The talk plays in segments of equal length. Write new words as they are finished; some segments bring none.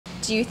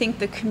Do you think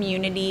the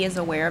community is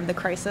aware of the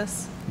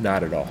crisis?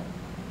 Not at all.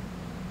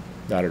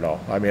 Not at all.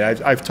 I mean,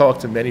 I've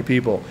talked to many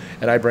people,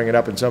 and I bring it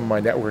up in some of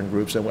my networking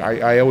groups, and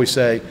I always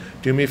say,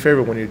 do me a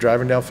favor, when you're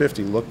driving down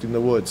 50, look in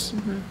the woods.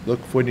 Look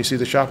when you see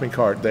the shopping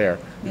cart there.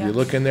 Yeah. If you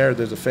look in there,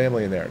 there's a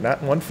family in there.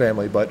 Not one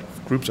family, but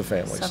groups of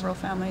families. Several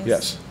families.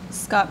 Yes.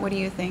 Scott, what do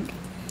you think?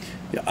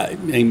 Yeah,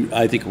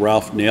 I think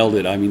Ralph nailed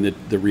it. I mean,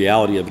 the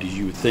reality of it is,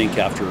 you would think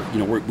after,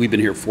 we've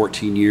been here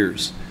 14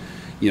 years,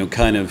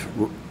 kind of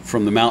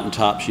from the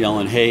mountaintops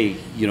yelling, hey,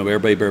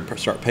 everybody better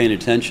start paying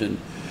attention.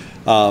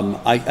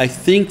 I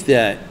think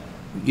that,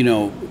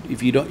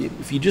 if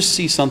you just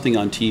see something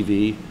on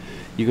TV,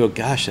 you go,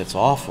 gosh, that's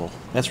awful.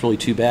 That's really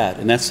too bad.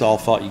 And that's all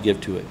thought you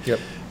give to it. Yep.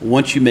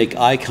 Once you make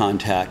eye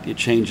contact, it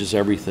changes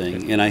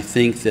everything. And I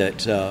think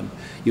that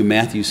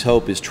Matthew's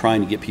Hope is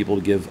trying to get people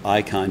to give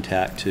eye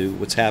contact to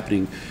what's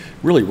happening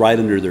really right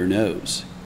under their nose.